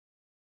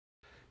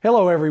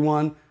Hello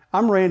everyone,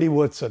 I'm Randy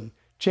Woodson,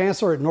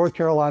 Chancellor at North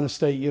Carolina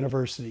State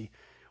University.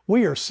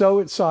 We are so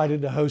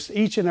excited to host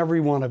each and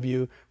every one of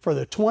you for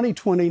the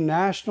 2020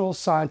 National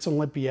Science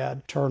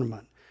Olympiad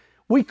Tournament.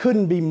 We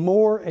couldn't be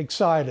more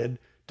excited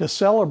to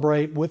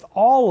celebrate with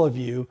all of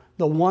you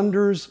the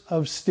wonders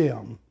of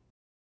STEM.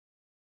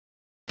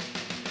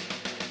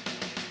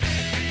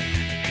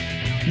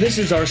 This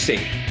is our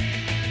state.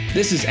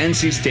 This is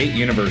NC State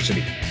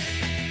University.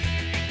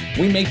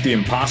 We make the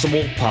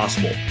impossible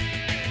possible.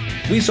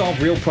 We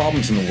solve real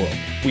problems in the world.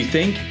 We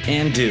think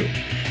and do.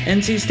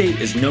 NC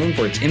State is known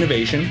for its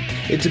innovation,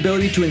 its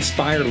ability to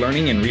inspire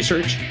learning and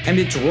research, and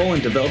its role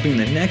in developing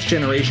the next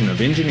generation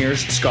of engineers,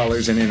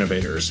 scholars, and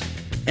innovators.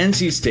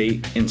 NC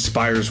State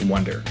inspires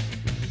wonder.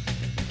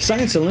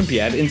 Science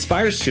Olympiad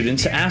inspires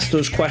students to ask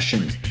those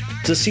questions,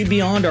 to see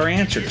beyond our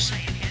answers.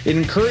 It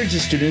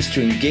encourages students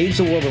to engage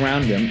the world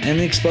around them and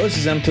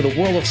exposes them to the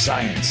world of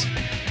science.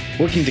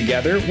 Working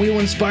together, we will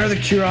inspire the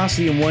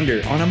curiosity and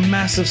wonder on a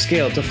massive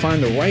scale to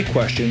find the right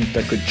question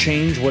that could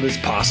change what is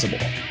possible.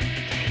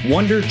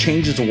 Wonder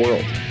changes the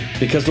world,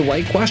 because the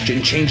right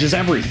question changes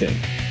everything.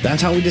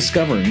 That's how we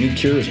discover new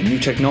cures and new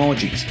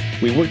technologies.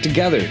 We work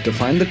together to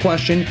find the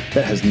question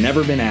that has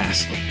never been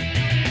asked.